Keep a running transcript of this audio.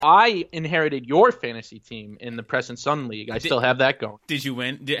I inherited your fantasy team in the Press and Sun League. I still have that going. Did you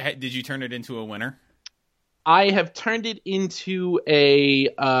win? Did you turn it into a winner? I have turned it into a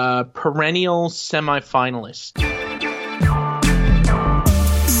perennial semifinalist.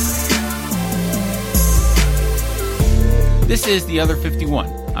 This is The Other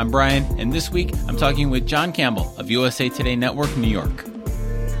 51. I'm Brian, and this week I'm talking with Jon Campbell of USA Today Network, New York.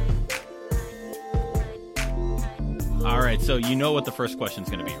 All right, so you know what the first question is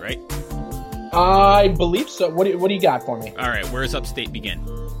going to be, right? I believe so. What do you got for me? All right, where does Upstate begin?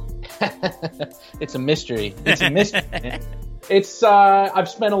 It's a mystery. It's a mystery. It's I've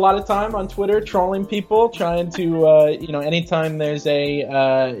spent a lot of time on Twitter trolling people, trying to anytime there's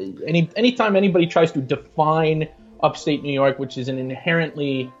anytime anybody tries to define Upstate New York, which is an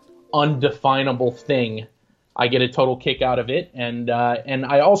inherently undefinable thing, I get a total kick out of it, and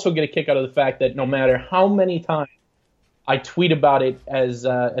I also get a kick out of the fact that no matter how many times I tweet about it as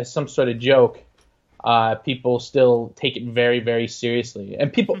some sort of joke, people still take it very, very seriously.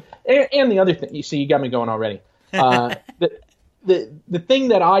 And people, and the other thing, you see, you got me going already. The thing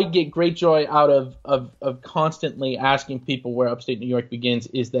that I get great joy out of constantly asking people where Upstate New York begins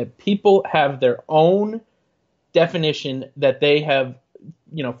is that people have their own definition that they have,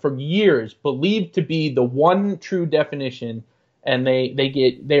 for years believed to be the one true definition, and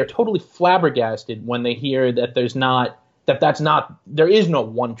they are totally flabbergasted when they hear that there is no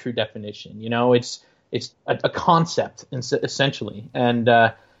one true definition. It's a concept essentially, and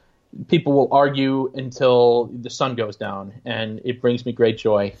people will argue until the sun goes down, and it brings me great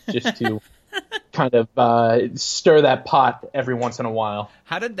joy just to kind of stir that pot every once in a while.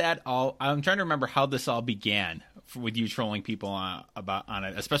 How did that all? I'm trying to remember how this all began with you trolling people on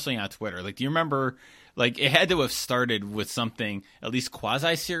it, especially on Twitter. Like, do you remember? Like, it had to have started with something at least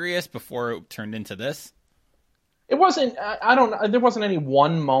quasi-serious before it turned into this. It wasn't. There wasn't any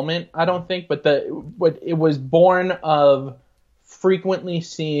one moment, I don't think, but it was born of frequently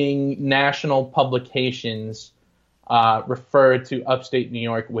seeing national publications refer to Upstate New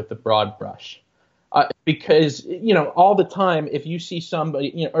York with a broad brush, because all the time, if you see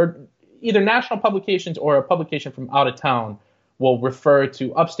somebody, or either national publications or a publication from out of town will refer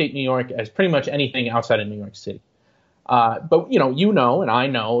to Upstate New York as pretty much anything outside of New York City. But and I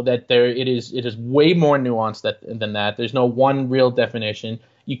know that it is way more nuanced than that. There's no one real definition.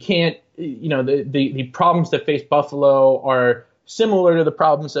 You can't, the problems that face Buffalo are similar to the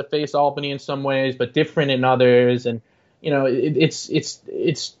problems that face Albany in some ways, but different in others. And it's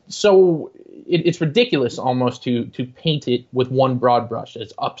ridiculous almost to paint it with one broad brush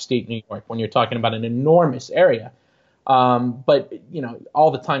as Upstate New York when you're talking about an enormous area. But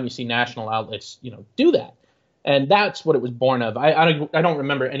all the time you see national outlets do that. And that's what it was born of. I don't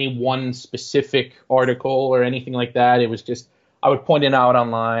remember any one specific article or anything like that. It was just I would point it out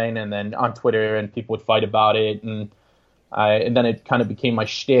online and then on Twitter, and people would fight about it, and then it kind of became my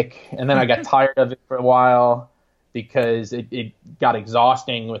shtick. And then I got tired of it for a while because it got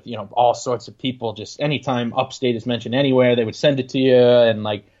exhausting with all sorts of people. Just anytime Upstate is mentioned anywhere, they would send it to you and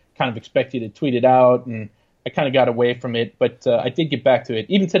kind of expect you to tweet it out. And I kind of got away from it, but I did get back to it.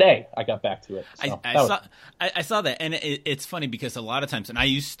 Even today, I got back to it. So I saw that, and it's funny because a lot of times, and I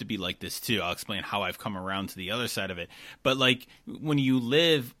used to be like this too. I'll explain how I've come around to the other side of it. But when you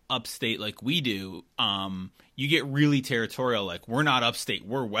live upstate like we do, you get really territorial. Like, we're not upstate,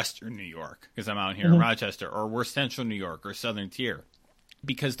 we're Western New York because I'm out here in Rochester, or we're Central New York or Southern Tier.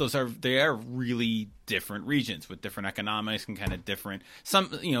 Because they are really different regions with different economics and kind of different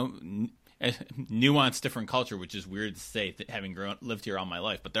nuanced different culture, which is weird to say, having lived here all my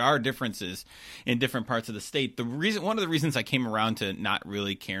life. But there are differences in different parts of the state. One of the reasons I came around to not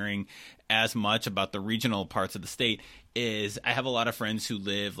really caring as much about the regional parts of the state is I have a lot of friends who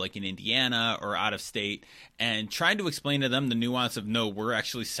live in Indiana or out of state, and trying to explain to them the nuance of, no, we're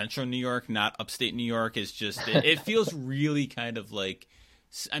actually Central New York, not Upstate New York, is just, it feels really kind of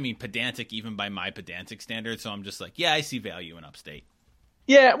pedantic even by my pedantic standards. So I'm just like, yeah, I see value in Upstate.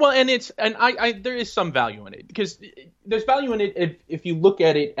 Yeah, well, and there is some value in it, because there's value in it if you look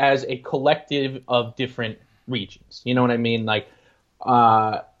at it as a collective of different regions. You know what I mean? You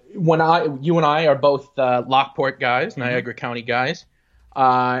and I are both Lockport guys, Niagara County guys,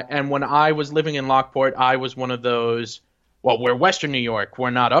 and when I was living in Lockport, I was one of those. Well, we're Western New York, we're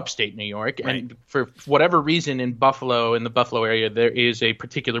not Upstate New York, right. And for whatever reason in the Buffalo area, there is a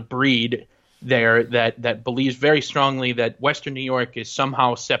particular breed there that believes very strongly that Western New York is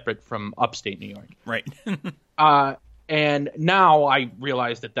somehow separate from Upstate New York. Right. And now I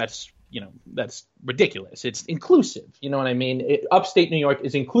realize that's ridiculous. It's inclusive. You know what I mean? Upstate New York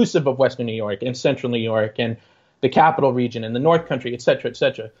is inclusive of Western New York and Central New York. And the capital region and the North Country, et cetera, et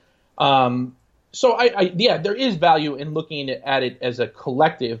cetera. So yeah, there is value in looking at it as a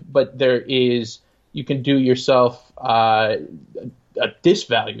collective, but you can do yourself a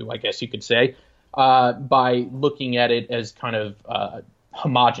disvalue, I guess you could say, by looking at it as kind of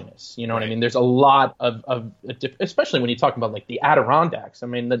homogenous. You know what I mean? There's a lot of especially when you talk about like the Adirondacks. I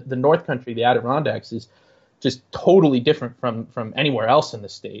mean, the North Country, the Adirondacks, is just totally different from anywhere else in the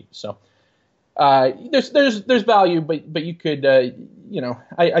state. So there's value, but you could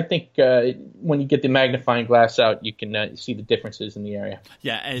I think when you get the magnifying glass out, you can see the differences in the area.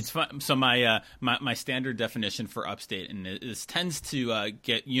 Yeah, it's fun. So my standard definition for upstate, and this tends to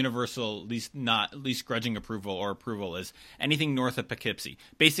get universal, at least grudging approval or approval, is anything north of Poughkeepsie.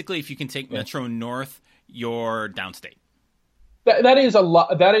 Basically, if you can take Metro north, you're downstate. That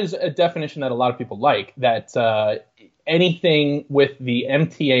is a definition that a lot of people like. That anything with the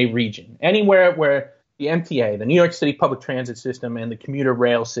MTA region, anywhere where the MTA, the New York City Public Transit System, and the commuter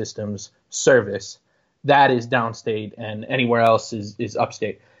rail systems service, that is downstate, and anywhere else is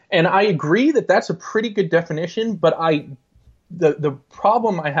upstate. And I agree that that's a pretty good definition, but the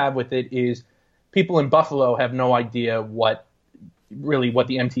problem I have with it is people in Buffalo have no idea what the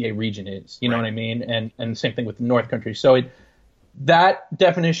MTA region is. You know what I mean? And the same thing with the North Country. So that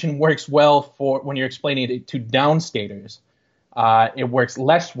definition works well for when you're explaining it to downstaters. It works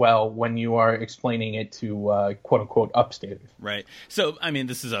less well when you are explaining it to quote unquote upstaters. Right. So, I mean,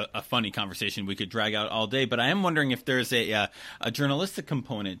 this is a funny conversation we could drag out all day, but I am wondering if there's a journalistic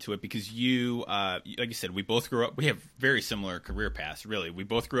component to it, because you, like you said, we both grew up, we have very similar career paths, really. We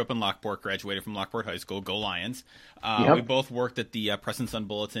both grew up in Lockport, graduated from Lockport High School, go Lions. Yep. We both worked at the Press and Sun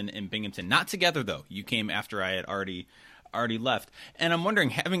Bulletin in Binghamton. Not together, though. You came after I had already left. And I'm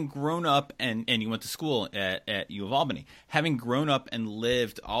wondering, having grown up and you went to school at U of Albany, having grown up and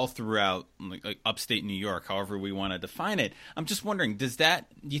lived all throughout like upstate New York, however we want to define it, I'm just wondering, do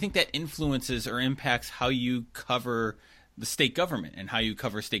you think that influences or impacts how you cover the state government and how you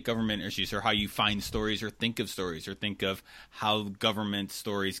cover state government issues, or how you find stories or think of how government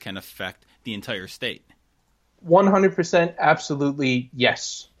stories can affect the entire state? 100% absolutely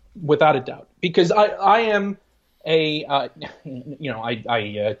yes, without a doubt. Because I am I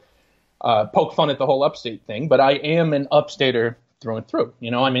poke fun at the whole upstate thing, but I am an upstater through and through.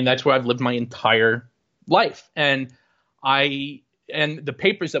 I mean, that's where I've lived my entire life. And the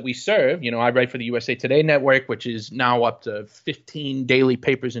papers that we serve, I write for the USA Today Network, which is now up to 15 daily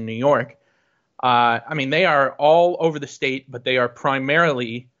papers in New York. I mean, they are all over the state, but they are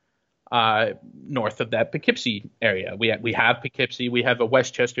primarily north of that Poughkeepsie area. We have Poughkeepsie, we have a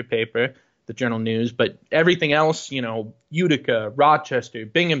Westchester paper, the Journal News, but everything else, Utica, Rochester,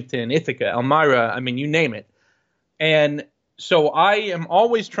 Binghamton, Ithaca, Elmira, I mean, you name it. And so I am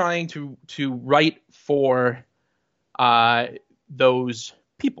always trying to write for those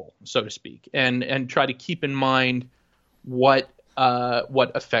people, so to speak, and try to keep in mind what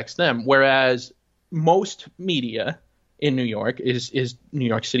affects them. Whereas most media in New York is New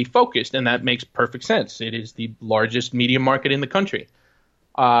York City focused, and that makes perfect sense. It is the largest media market in the country,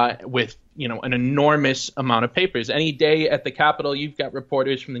 with an enormous amount of papers. Any day at the Capitol, you've got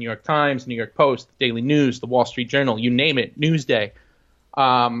reporters from the New York Times, New York Post, the Daily News, the Wall Street Journal, you name it, Newsday.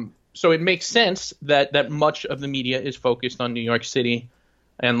 So it makes sense that much of the media is focused on New York City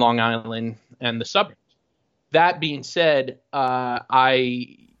and Long Island and the suburbs. That being said,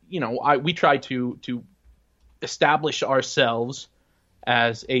 we try to establish ourselves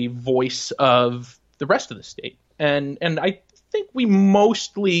as a voice of the rest of the state, and I think we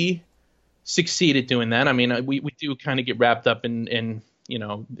mostly succeed at doing that. I mean, we do kind of get wrapped up in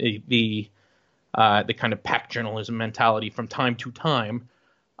the kind of pack journalism mentality from time to time.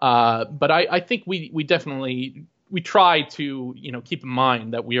 But I think we definitely try to keep in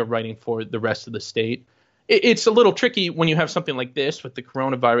mind that we are writing for the rest of the state. It's a little tricky when you have something like this with the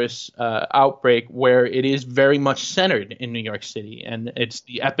coronavirus outbreak, where it is very much centered in New York City, and it's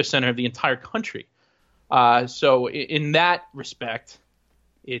the epicenter of the entire country. So in that respect,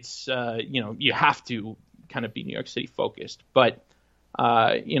 it's you have to kind of be New York City focused. But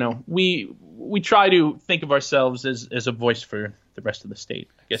we try to think of ourselves as a voice for the rest of the state,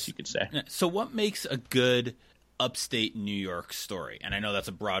 I guess you could say. So what makes a good upstate New York story? And I know that's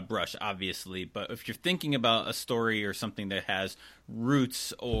a broad brush, obviously, but if you're thinking about a story or something that has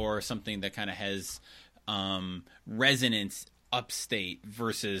roots or something that kind of has resonance upstate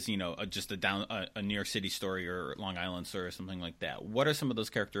versus just a New York City story or Long Island story or something like that, what are some of those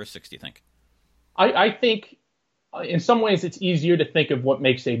characteristics, do you think? I think in some ways it's easier to think of what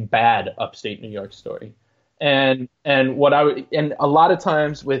makes a bad upstate New York story. And what I would, and a lot of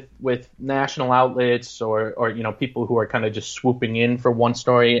times with national outlets or people who are kind of just swooping in for one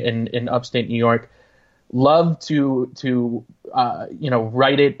story in upstate New York, love to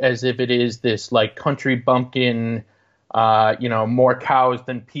write it as if it is this like country bumpkin, more cows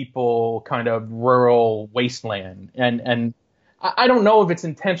than people kind of rural wasteland. And I don't know if it's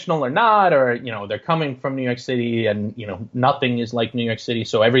intentional or not, or they're coming from New York City and nothing is like New York City,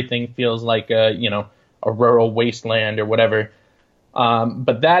 so everything feels like a rural wasteland or whatever.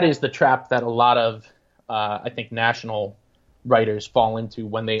 But that is the trap that a lot of, I think, national writers fall into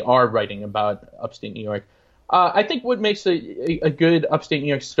when they are writing about upstate New York. I think what makes a good upstate New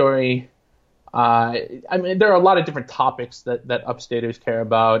York story, I mean, there are a lot of different topics that upstaters care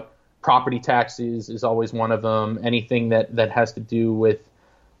about. Property taxes is always one of them. Anything that has to do with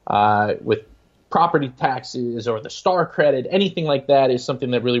property taxes or the star credit, anything like that is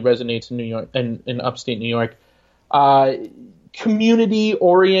something that really resonates in New York and in upstate New York.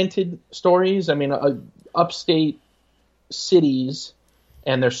 Community-oriented stories. I mean, upstate cities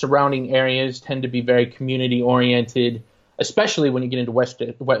and their surrounding areas tend to be very community-oriented, especially when you get into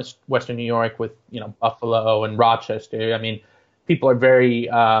Western New York with Buffalo and Rochester. I mean, people are very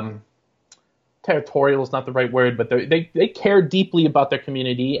territorial is not the right word, but they care deeply about their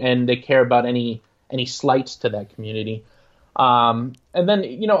community and they care about any slights to that community. And then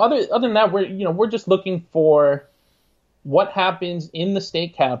other than that, we're just looking for what happens in the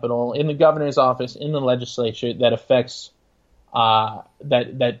state capitol, in the governor's office, in the legislature that affects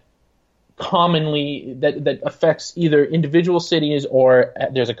that affects either individual cities or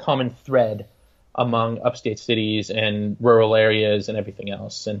there's a common thread among upstate cities and rural areas and everything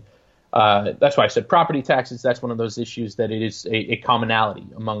else. And that's why I said property taxes. That's one of those issues that it is a commonality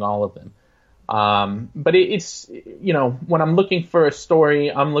among all of them. But it's when I'm looking for a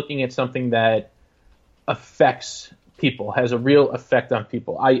story, I'm looking at something that affects people, has a real effect on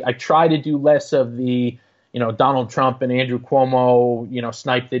people. I try to do less of the Donald Trump and Andrew Cuomo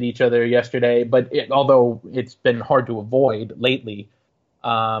sniped at each other yesterday, but although it's been hard to avoid lately,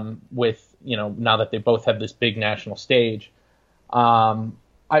 with now that they both have this big national stage.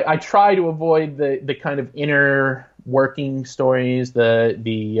 I try to avoid the kind of inner working stories, the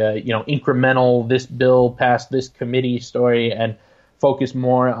incremental, this bill passed this committee story, and focus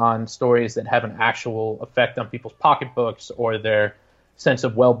more on stories that have an actual effect on people's pocketbooks or their sense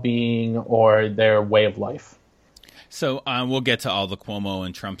of well-being or their way of life. So we'll get to all the Cuomo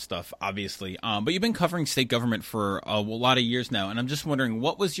and Trump stuff, obviously. But you've been covering state government for a lot of years now, and I'm just wondering,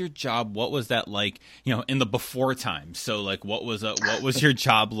 what was your job? What was that like, in the before time? So, like, what was your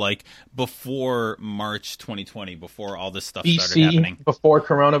job like before March 2020, before all this stuff started happening? Before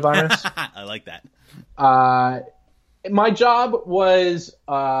coronavirus? I like that. My job was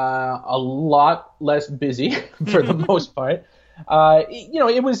a lot less busy for the most part.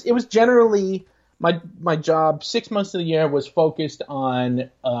 It was generally. My job 6 months of the year was focused on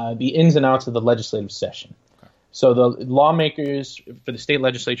the ins and outs of the legislative session. Okay. So the lawmakers for the state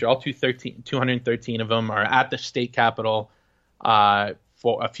legislature, all 213 of them, are at the state capitol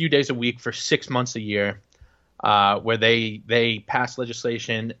for a few days a week for 6 months a year, where they pass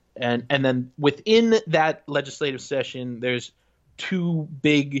legislation. And then within that legislative session, there's two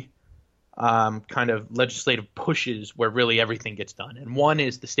big kind of legislative pushes where really everything gets done. And one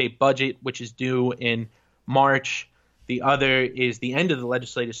is the state budget, which is due in March. The other is the end of the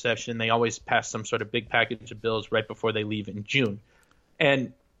legislative session. They always pass some sort of big package of bills right before they leave in June.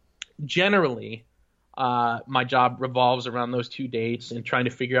 And generally, my job revolves around those two dates and trying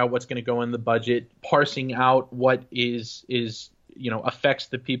to figure out what's going to go in the budget, parsing out what is affects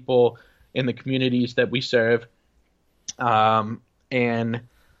the people in the communities that we serve, and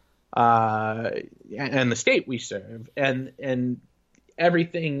the state we serve, and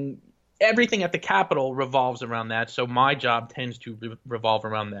everything at the Capitol revolves around that. So my job tends to revolve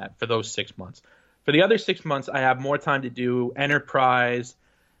around that for those 6 months. For the other 6 months, I have more time to do enterprise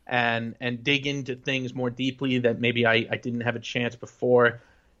and dig into things more deeply that maybe I didn't have a chance before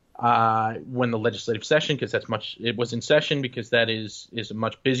when the legislative session, because it was in session, because that is a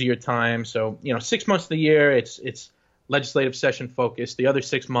much busier time. So 6 months of the year, it's legislative session focused. The other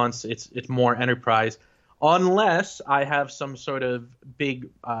 6 months, it's more enterprise, unless I have some sort of big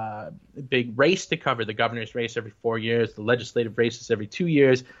race to cover. The governor's race every 4 years, the legislative races every 2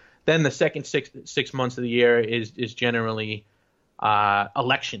 years. Then the second six months of the year is generally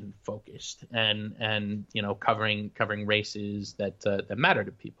election focused and covering races that matter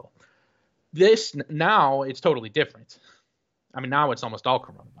to people. This now it's totally different. I mean, now it's almost all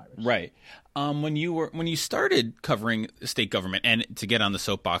coronavirus. Right. When you started covering state government, and to get on the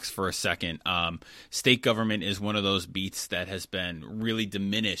soapbox for a second, state government is one of those beats that has been really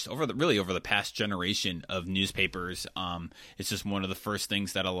diminished over the past generation of newspapers. It's just one of the first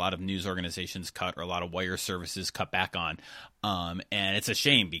things that a lot of news organizations cut, or a lot of wire services cut back on. And it's a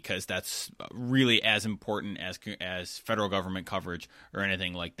shame, because that's really as important as federal government coverage or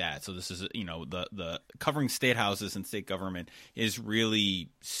anything like that. So this is, the covering state houses and state government is really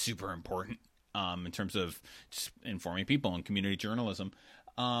super important in terms of just informing people and community journalism.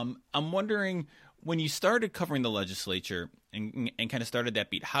 I'm wondering, when you started covering the legislature and kind of started that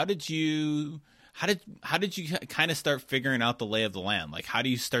beat, how did you kind of start figuring out the lay of the land? Like, how do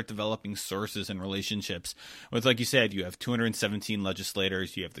you start developing sources and relationships with, like you said, you have 217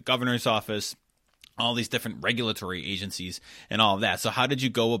 legislators, you have the governor's office, all these different regulatory agencies and all of that. So how did you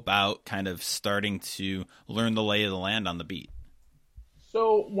go about kind of starting to learn the lay of the land on the beat?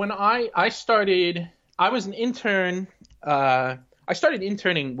 So when I started, I was an intern. I started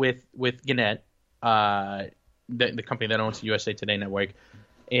interning with Gannett, the company that owns the USA Today Network,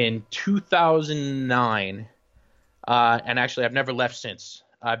 in 2009. And actually, I've never left since.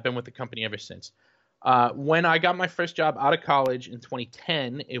 I've been with the company ever since. When I got my first job out of college in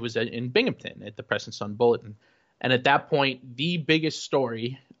 2010, it was in Binghamton at the Press and Sun Bulletin. And at that point, the biggest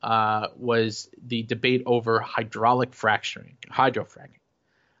story was the debate over hydrofracking.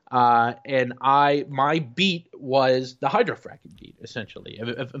 And my beat was the hydrofracking beat, essentially,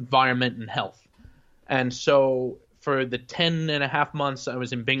 of environment and health. And so for the 10 and a half months I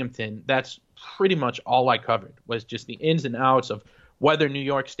was in Binghamton, that's pretty much all I covered, was just the ins and outs of whether New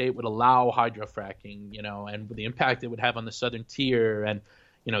York State would allow hydrofracking, and the impact it would have on the southern tier, and,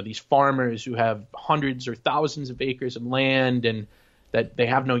 these farmers who have hundreds or thousands of acres of land and that they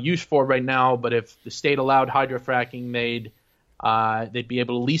have no use for right now. But if the state allowed hydrofracking, they'd be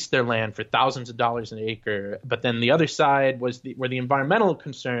able to lease their land for thousands of dollars an acre. But then the other side were the environmental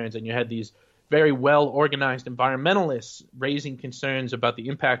concerns, and you had these very well-organized environmentalists raising concerns about the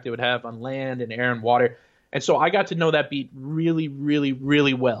impact it would have on land and air and water. And so I got to know that beat really, really,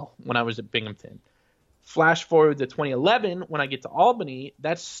 really well when I was at Binghamton. Flash forward to 2011, when I get to Albany,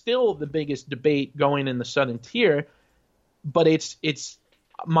 that's still the biggest debate going in the southern tier, but it's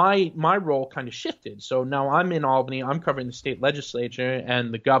my role kind of shifted. So now I'm in Albany, I'm covering the state legislature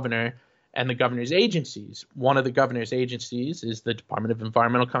and the governor and the governor's agencies. One of the governor's agencies is the Department of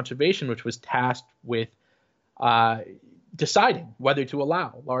Environmental Conservation, which was tasked with deciding whether to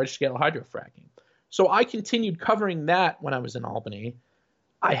allow large-scale hydrofracking. So I continued covering that when I was in Albany.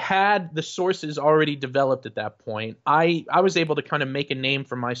 I had the sources already developed at that point. I was able to kind of make a name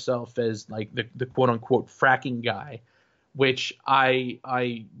for myself as like the quote-unquote fracking guy, which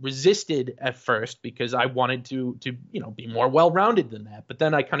I resisted at first because I wanted to be more well-rounded than that. But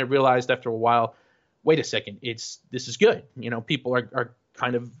then I kind of realized after a while, wait a second, this is good. People are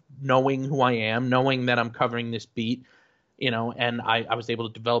kind of knowing who I am, knowing that I'm covering this beat, and I was able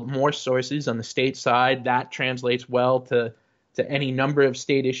to develop more sources on the state side. That translates well to any number of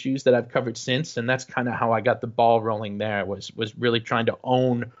state issues that I've covered since. And that's kind of how I got the ball rolling there, was really trying to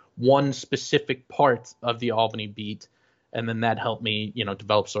own one specific part of the Albany beat. And then that helped me,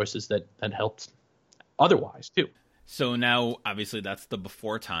 develop sources that helped otherwise too. So now, obviously, that's the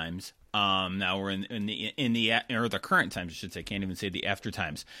before times. Now we're in the current times, I should say. Can't even say the after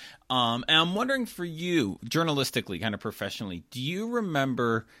times. And I'm wondering, for you, journalistically, kind of professionally, do you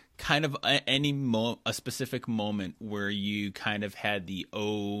remember kind of a specific moment where you kind of had the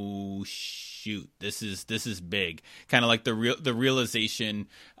oh shoot, this is big, kind of like the realization,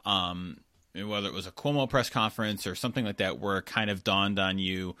 whether it was a Cuomo press conference or something like that, where it kind of dawned on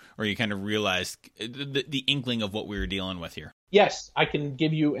you, or you kind of realized the inkling of what we were dealing with here? Yes, I can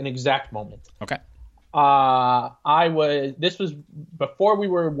give you an exact moment. Okay. This was before we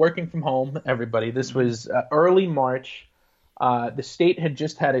were working from home, everybody. This was early March. The state had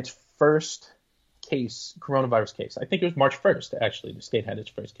just had its first coronavirus case. I think it was March 1st, actually, the state had its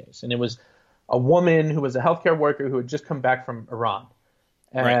first case. And it was a woman who was a healthcare worker who had just come back from Iran.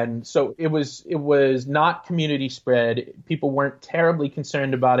 And right. So it was not community spread. People weren't terribly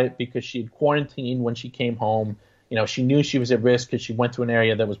concerned about it because she had quarantined when she came home. She knew she was at risk because she went to an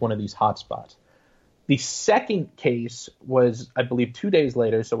area that was one of these hotspots. The second case was, I believe, 2 days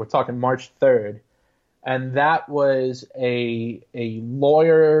later. So we're talking March 3rd. And that was a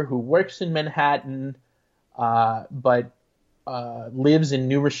lawyer who works in Manhattan, but lives in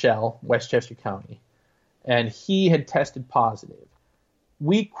New Rochelle, Westchester County. And he had tested positive.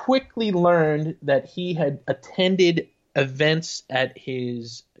 We quickly learned that he had attended events at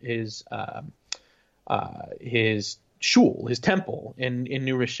his shul, his temple in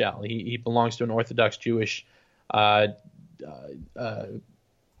New Rochelle. He belongs to an Orthodox Jewish uh,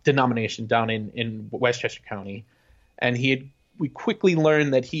 denomination down in Westchester County, and we quickly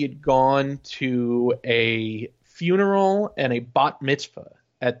learned that he had gone to a funeral and a bat mitzvah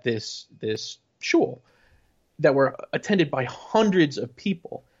at this shul that were attended by hundreds of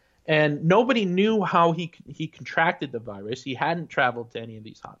people, and nobody knew how he contracted the virus. He hadn't traveled to any of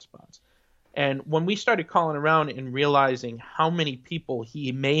these hotspots. And when we started calling around and realizing how many people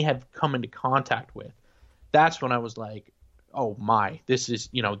he may have come into contact with, that's when I was like, oh my, this is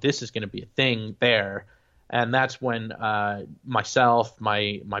going to be a thing there. And that's when myself,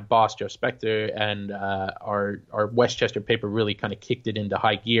 my boss, Joe Spector, and our Westchester paper really kind of kicked it into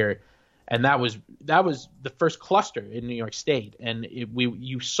high gear. And that was the first cluster in New York State. And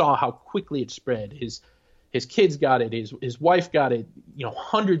you saw how quickly it spread. His kids got it. His wife got it.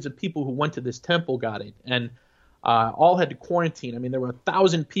 Hundreds of people who went to this temple got it, and all had to quarantine. I mean, there were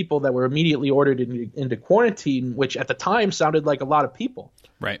 1,000 people that were immediately ordered into quarantine, which at the time sounded like a lot of people.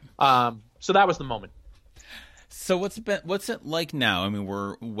 Right. So that was the moment. So what's it like now? I mean,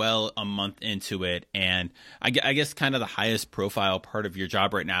 we're well a month into it, and I guess kind of the highest profile part of your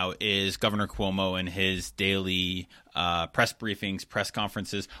job right now is Governor Cuomo and his daily press briefings, press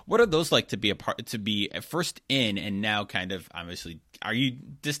conferences. What are those like to be first in, and now kind of obviously, are you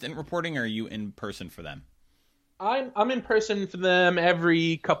distant reporting, or are you in person for them? I'm in person for them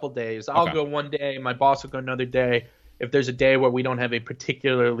every couple days. I'll go one day, my boss will go another day. If there's a day where we don't have a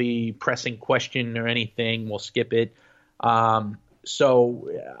particularly pressing question or anything, we'll skip it. So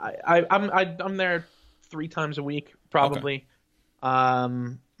I'm there 3 times a week, probably.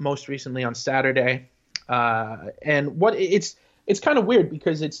 Most recently on Saturday. And it's kind of weird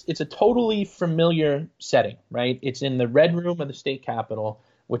because it's a totally familiar setting, right? It's in the Red Room of the state capitol,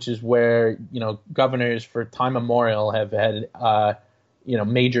 which is where governors for time immemorial have had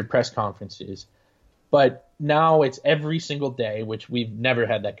major press conferences. But now it's every single day, which we've never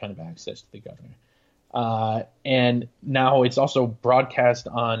had that kind of access to the governor. And now it's also broadcast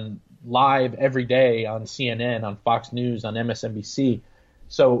on live every day on CNN, on Fox News, on MSNBC.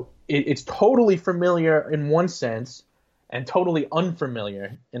 So it's totally familiar in one sense and totally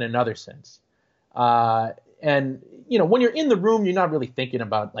unfamiliar in another sense. And, when you're in the room, you're not really thinking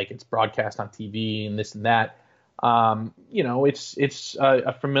about like it's broadcast on TV and this and that. It's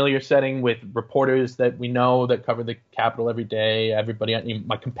a familiar setting with reporters that we know that cover the Capitol every day. Everybody,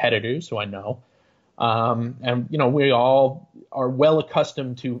 my competitors who I know, and we all are well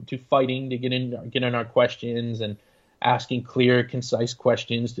accustomed to fighting to get in our questions and asking clear, concise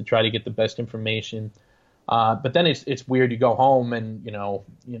questions to try to get the best information. But then it's weird. You go home and your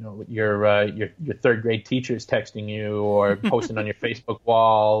third grade teacher is texting you or posting on your Facebook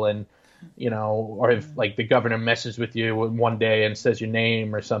wall, and or if like the governor messes with you one day and says your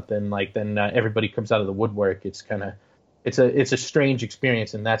name or something, like then everybody comes out of the woodwork. It's a strange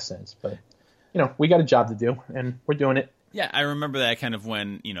experience in that sense, but we got a job to do and we're doing it. Yeah, I remember that kind of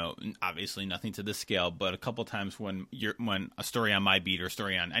when, obviously nothing to this scale, but a couple times when a story on my beat or a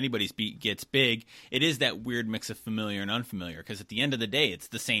story on anybody's beat gets big, it is that weird mix of familiar and unfamiliar, because at the end of the day, it's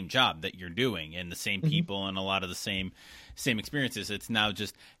the same job that you're doing and the same people and a lot of the same experiences. It's now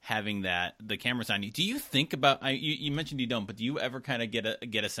just having the cameras on you. Do you think about, you mentioned you don't, but do you ever kind of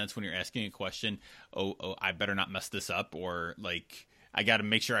get a sense when you're asking a question, oh, I better not mess this up, or like, I got to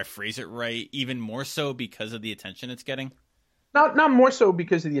make sure I phrase it right, even more so because of the attention it's getting? Not more so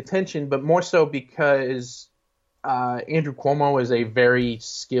because of the attention, but more so because Andrew Cuomo is a very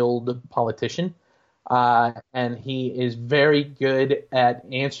skilled politician, and he is very good at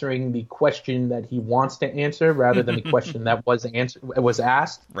answering the question that he wants to answer rather than the question that was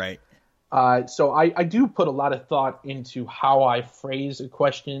asked. Right. So I do put a lot of thought into how I phrase a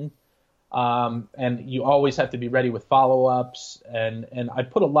question. And you always have to be ready with follow-ups, and I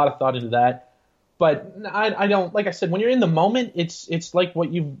put a lot of thought into that. But I don't, like I said, when you're in the moment, it's like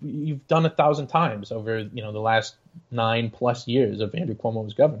what you've done 1,000 times over the last 9+ years of Andrew Cuomo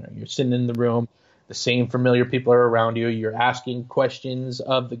as governor. You're sitting in the room, the same familiar people are around you. You're asking questions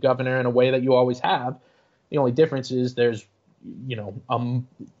of the governor in a way that you always have. The only difference is there's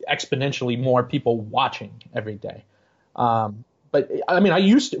exponentially more people watching every day. But I mean,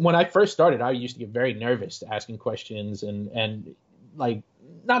 when I first started, I used to get very nervous asking questions and like,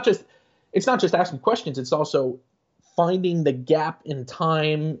 it's not just asking questions. It's also finding the gap in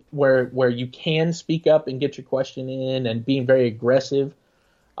time where you can speak up and get your question in, and being very aggressive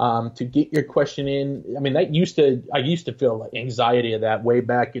to get your question in. I mean, I used to feel like anxiety of that way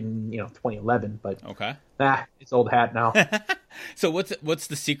back in 2011, but okay, it's old hat now. So what's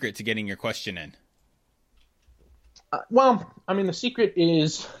the secret to getting your question in? Well, I mean, the secret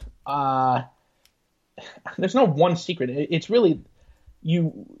is there's no one secret. It's really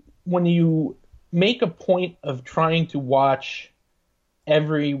you when you make a point of trying to watch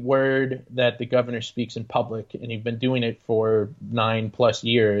every word that the governor speaks in public, and you've been doing it for 9+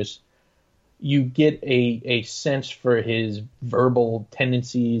 years, you get a sense for his verbal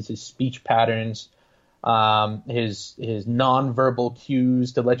tendencies, his speech patterns, his nonverbal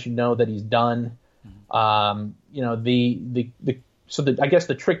cues to let you know that he's done. You know, I guess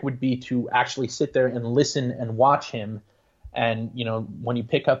the trick would be to actually sit there and listen and watch him. And, you know, when you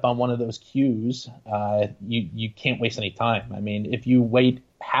pick up on one of those cues, you can't waste any time. I mean, if you wait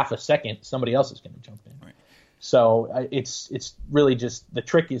half a second, somebody else is going to jump in. Right. So it's really just the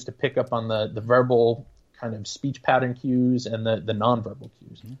trick is to pick up on the verbal kind of speech pattern cues and the nonverbal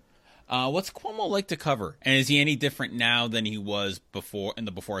cues. What's Cuomo like to cover? And is he any different now than he was before in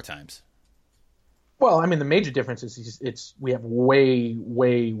the before times? Well, I mean, the major difference is we have way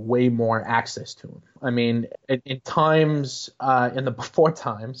more access to him. I mean, in times, in the before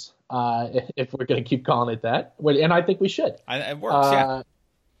times, if we're going to keep calling it that, and I think we should. It works, yeah.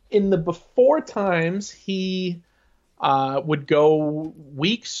 In the before times, he would go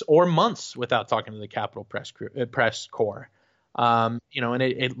weeks or months without talking to the Capitol press corps. You know, and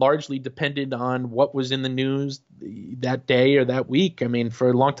it largely depended on what was in the news that day or that week. I mean, for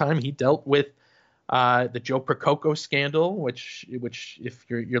a long time, he dealt with the Joe Prococo scandal, which if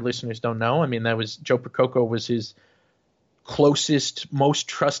your listeners don't know, I mean, that was Joe Prococo was his closest, most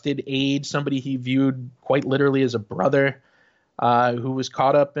trusted aide, somebody he viewed quite literally as a brother, who was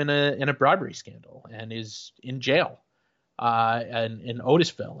caught up in a bribery scandal and is in jail, and in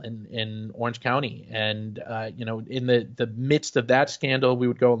Otisville in Orange County. And you know, in the midst of that scandal, we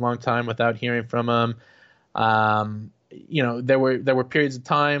would go a long time without hearing from him. You know, there were periods of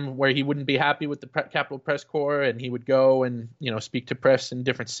time where he wouldn't be happy with the Capitol Press Corps, and he would go and, you know, speak to press in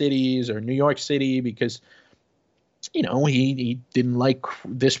different cities or New York City because, you know, he didn't like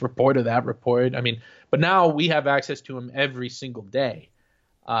this report or that report. I mean, but now we have access to him every single day,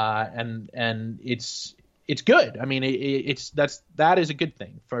 and it's good. I mean, that is a good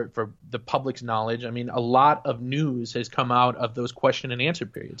thing for the public's knowledge. I mean, a lot of news has come out of those question and answer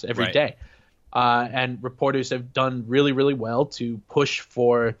periods every day. And reporters have done really, really well to push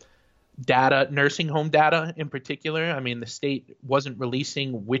for data, nursing home data in particular. I mean, the state wasn't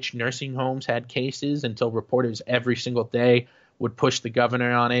releasing which nursing homes had cases until reporters every single day would push the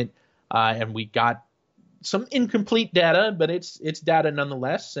governor on it. And we got some incomplete data, but it's data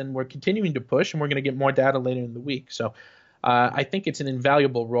nonetheless. And we're continuing to push, and we're going to get more data later in the week. So I think it's an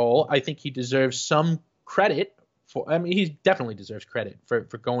invaluable role. I think he deserves some credit. I mean, he definitely deserves credit for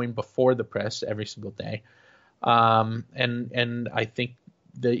going before the press every single day, and I think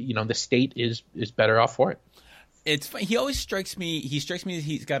the state is better off for it. It's funny. He always strikes me.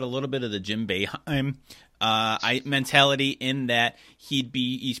 He's got a little bit of the Jim Boeheim mentality in that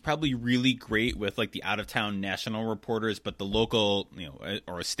he's probably really great with like the out of town national reporters, but the local, you know,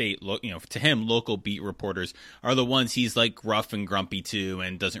 or state, you know, to him, local beat reporters are the ones he's like rough and grumpy to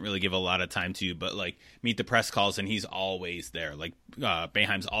and doesn't really give a lot of time to. But like meet the press calls, and he's always there. Like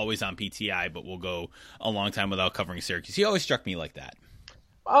Boeheim's always on PTI, but will go a long time without covering Syracuse. He always struck me like that.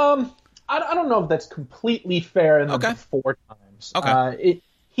 I don't know if that's completely fair in the before times. Okay.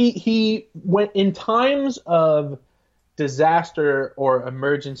 He went in times of disaster or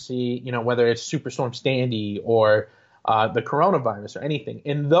emergency, you know, whether it's Superstorm Sandy or the coronavirus or anything.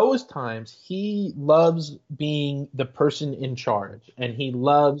 In those times, he loves being the person in charge, and he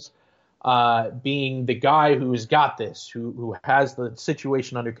loves being the guy who's got this, who has the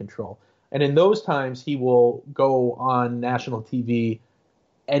situation under control. And in those times, he will go on national TV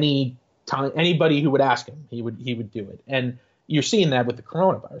any time, anybody who would ask him, he would do it. And you're seeing that with the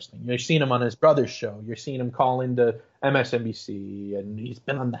coronavirus thing. You're seeing him on his brother's show. You're seeing him call into MSNBC, and he's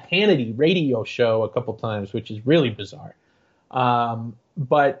been on the Hannity radio show a couple times, which is really bizarre.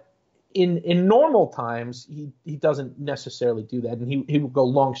 But in normal times, he doesn't necessarily do that, and he will go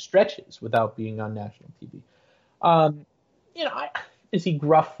long stretches without being on national TV. You know, is he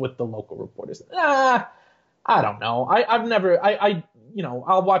gruff with the local reporters? I don't know. I've never you know,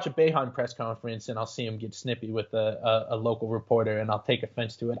 I'll watch a Boeheim press conference and I'll see him get snippy with a local reporter, and I'll take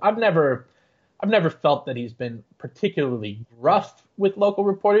offense to it. I've never felt that he's been particularly rough with local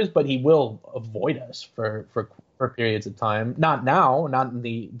reporters, but he will avoid us for periods of time. Not now, not in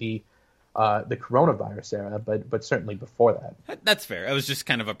the coronavirus era, but certainly before that. That's fair. It was just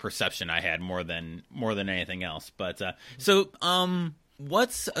kind of a perception I had more than anything else. But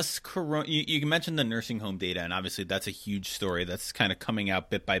What's a corona? You mentioned the nursing home data, and obviously that's a huge story that's kind of coming out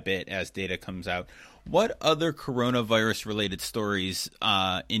bit by bit as data comes out. What other coronavirus-related stories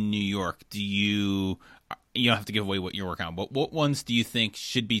in New York do you don't have to give away what you're working on, but what ones do you think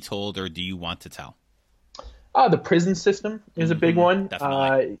should be told or do you want to tell? The prison system is a big one.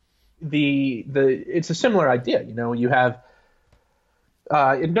 Definitely. It's a similar idea. You have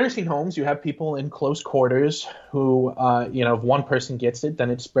in nursing homes, you have people in close quarters who, if one person gets it,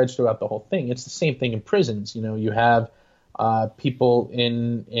 then it spreads throughout the whole thing. It's the same thing in prisons. You have people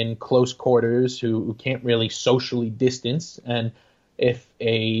in close quarters who can't really socially distance, and if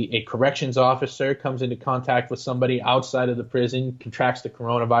a corrections officer comes into contact with somebody outside of the prison, contracts the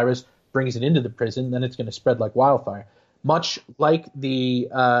coronavirus, brings it into the prison, then it's going to spread like wildfire. Much like the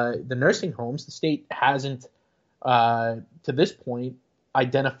nursing homes, the state hasn't, to this point,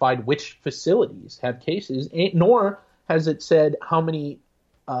 identified which facilities have cases, nor has it said how many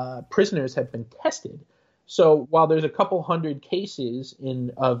prisoners have been tested. So while there's a couple hundred cases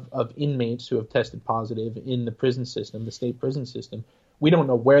of inmates who have tested positive in the prison system, the state prison system, we don't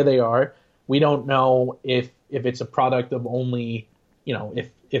know where they are. We don't know if it's a product of only,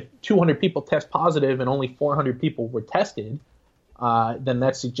 if 200 people test positive and only 400 people were tested, then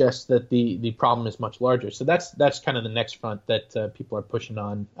that suggests that the problem is much larger. So that's kind of the next front that people are pushing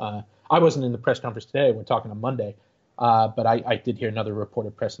on. I wasn't in the press conference today. We're talking on Monday. But I did hear another reporter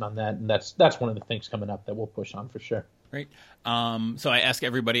pressing on that, and that's one of the things coming up that we'll push on for sure. Great. So I ask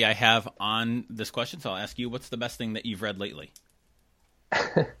everybody I have on this question, so I'll ask you, what's the best thing that you've read lately?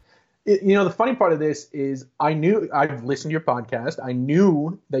 The funny part of this is I've listened to your podcast. I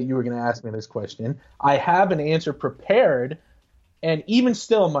knew that you were going to ask me this question. I have an answer prepared, and even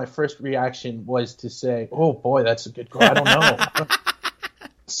still, my first reaction was to say, oh, boy, that's a good call. I don't know.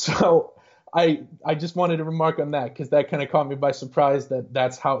 So I just wanted to remark on that because that kind of caught me by surprise that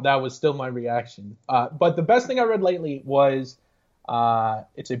that was still my reaction. But the best thing I read lately was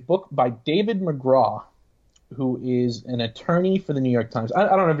it's a book by David McGraw, who is an attorney for the New York Times. I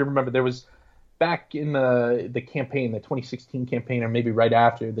don't know if you remember, there was back in the campaign, the 2016 campaign, or maybe right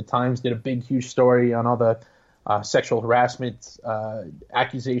after, the Times did a big, huge story on all the sexual harassment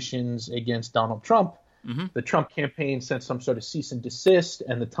accusations against Donald Trump. Mm-hmm. The Trump campaign sent some sort of cease and desist,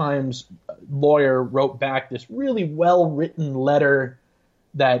 and the Times lawyer wrote back this really well-written letter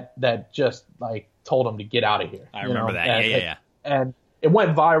that just told him to get out of here. I remember that. Yeah. And it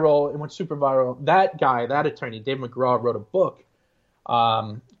went viral. It went super viral. That guy, that attorney, Dave McGraw, wrote a book.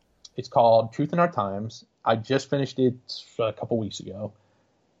 It's called Truth in Our Times. I just finished it a couple weeks ago.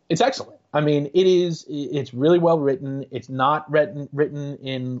 It's excellent. I mean, it's really well written. It's not written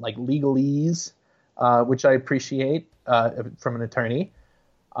in legalese, which I appreciate from an attorney.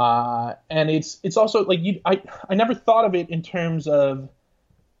 And it's also I never thought of it in terms of,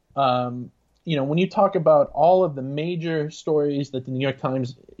 when you talk about all of the major stories that the New York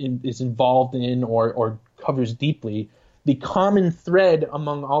Times is involved in or covers deeply, the common thread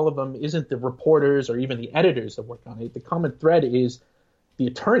among all of them isn't the reporters or even the editors that work on it. The common thread is the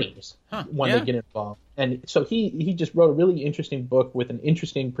attorneys when they get involved. And so he just wrote a really interesting book with an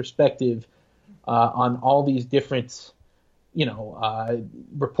interesting perspective on all these different,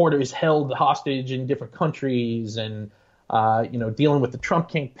 reporters held hostage in different countries and, dealing with the Trump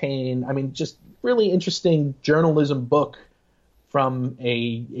campaign. I mean, just really interesting journalism book from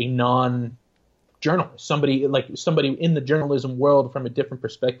a non-journalist, somebody in the journalism world from a different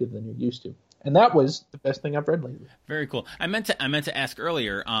perspective than you're used to. And that was the best thing I've read lately. Very cool. I meant to ask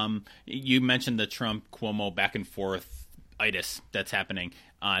earlier. You mentioned the Trump-Cuomo back and forth itis that's happening.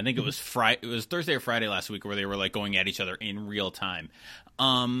 I think it was Thursday or Friday last week where they were going at each other in real time.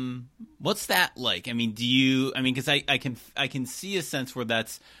 What's that like? I mean, because I can see a sense where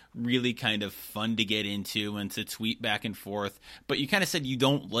that's really kind of fun to get into and to tweet back and forth, but you kind of said you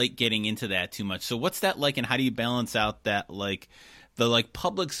don't like getting into that too much. So what's that like, and how do you balance out that the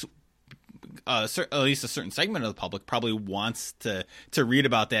public's at least a certain segment of the public probably wants to read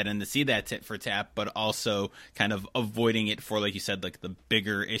about that and to see that tit for tat, but also kind of avoiding it for, like you said, the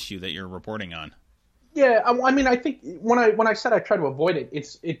bigger issue that you're reporting on? Yeah, I mean, I think when I said I try to avoid it,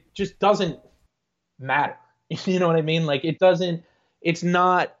 it just doesn't matter. You know what I mean? It's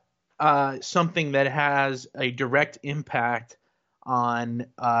not something that has a direct impact on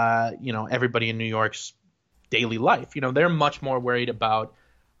everybody in New York's daily life. They're much more worried about,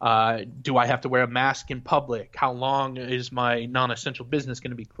 do I have to wear a mask in public? How long is my non-essential business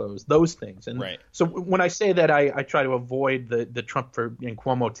going to be closed? Those things. And right. So when I say that I try to avoid the Trump and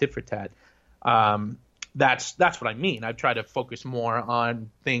Cuomo tit for tat, that's what I mean. I try to focus more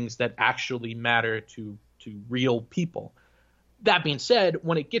on things that actually matter to real people. That being said,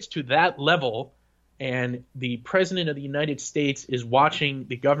 when it gets to that level and the president of the United States is watching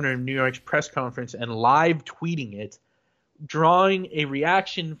the governor of New York's press conference and live tweeting it, drawing a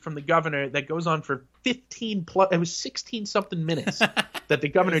reaction from the governor that goes on for 16 something minutes that the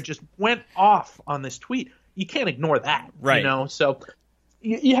governor just went off on this tweet. You can't ignore that, right? So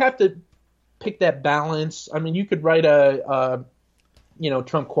you have to pick that balance. I mean, you could write a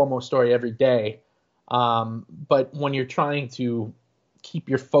Trump Cuomo story every day, but when you're trying to keep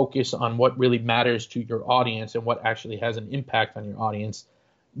your focus on what really matters to your audience and what actually has an impact on your audience,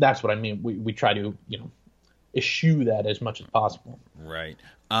 that's what I mean. We try to eschew that as much as possible. Right.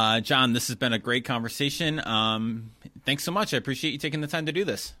 Jon, this has been a great conversation. Thanks so much. I appreciate you taking the time to do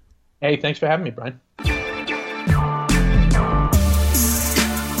this. Hey, thanks for having me, Brian.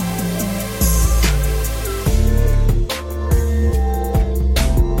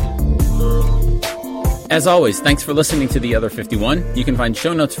 As always, thanks for listening to The Other 51. You can find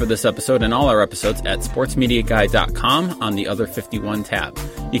show notes for this episode and all our episodes at sportsmediaguy.com on the Other 51 tab.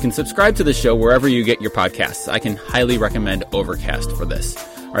 You can subscribe to the show wherever you get your podcasts. I can highly recommend Overcast for this.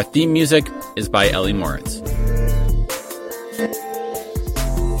 Our theme music is by Ellie Moritz.